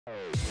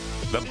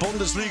The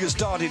Bundesliga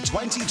started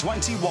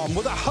 2021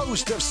 with a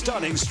host of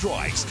stunning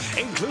strikes,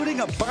 including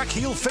a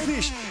backheel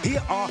finish.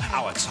 Here are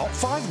our top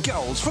 5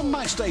 goals from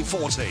Matchday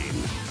 14.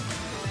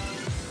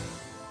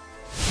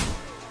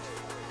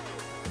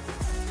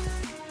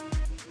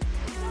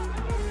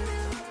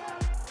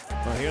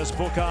 Well, here's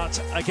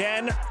Burkhardt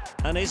again,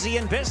 and is he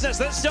in business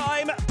this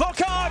time?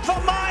 Burkhardt for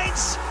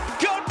Mainz!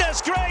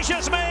 Goodness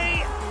gracious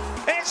me!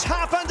 It's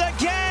happened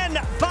again!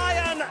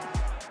 Bayern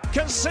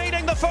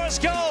conceding the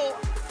first goal.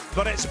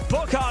 But it's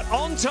Burkhardt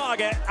on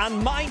target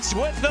and Mainz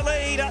with the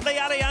lead at the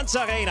Allianz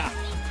Arena.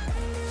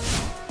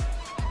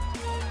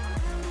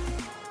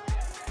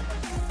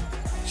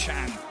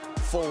 Chan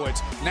forward,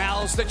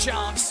 now's the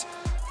chance.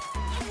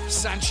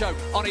 Sancho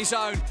on his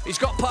own, he's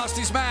got past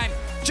his man.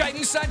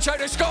 Jadon Sancho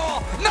to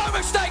score, no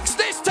mistakes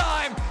this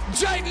time.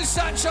 Jadon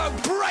Sancho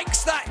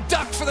breaks that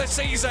duck for the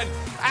season,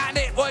 and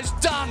it was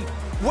done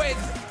with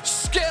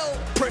skill,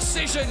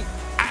 precision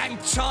and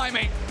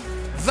timing.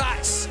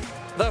 That's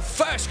the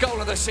first goal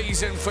of the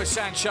season for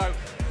Sancho,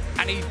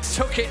 and he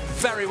took it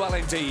very well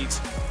indeed.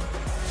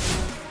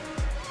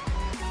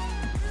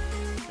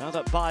 Now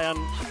that Bayern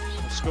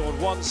have scored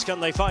once, can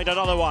they find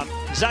another one?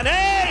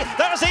 Sané!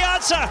 There's the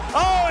answer!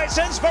 Oh, it's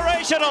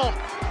inspirational!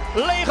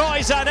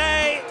 Leroy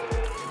Sané!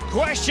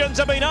 Questions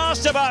have been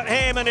asked about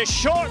him in his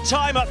short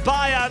time at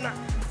Bayern.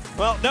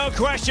 Well, no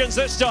questions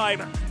this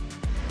time.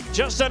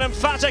 Just an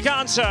emphatic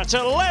answer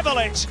to level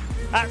it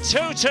at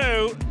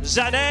 2-2.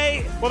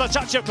 Sané with a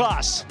touch of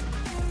class.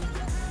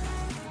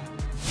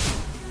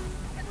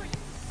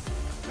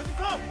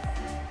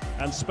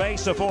 And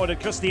space afforded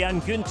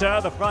Christian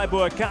Günther, the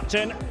Freiburg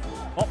captain.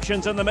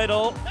 Options in the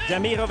middle.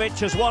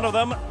 Demirovic is one of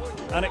them.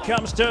 And it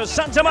comes to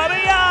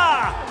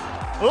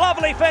Santamaria!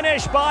 Lovely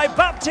finish by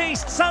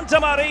Baptiste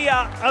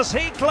Santamaria as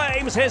he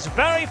claims his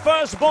very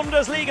first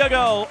Bundesliga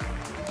goal.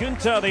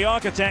 Günther, the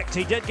architect,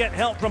 he did get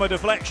help from a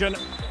deflection.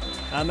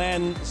 And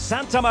then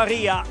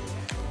Santamaria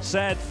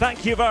said,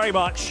 thank you very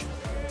much.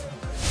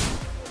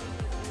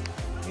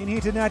 In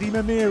here to Nadim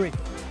Amiri.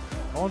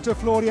 On to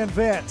Florian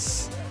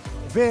Wirtz.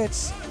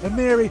 Wirtz,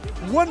 Amiri,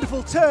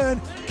 wonderful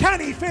turn. Can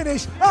he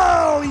finish?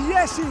 Oh,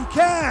 yes he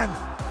can!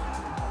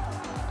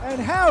 And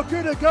how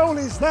good a goal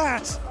is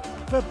that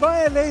for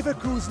Bayer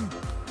Leverkusen?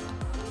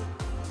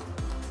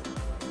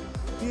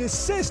 The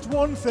assist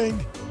one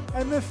thing,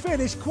 and the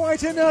finish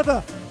quite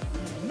another.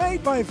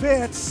 Made by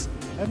Wirtz.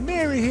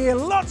 Amiri here,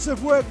 lots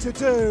of work to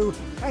do,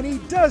 and he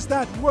does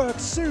that work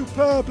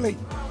superbly.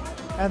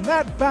 And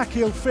that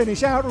backheel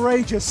finish,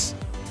 outrageous.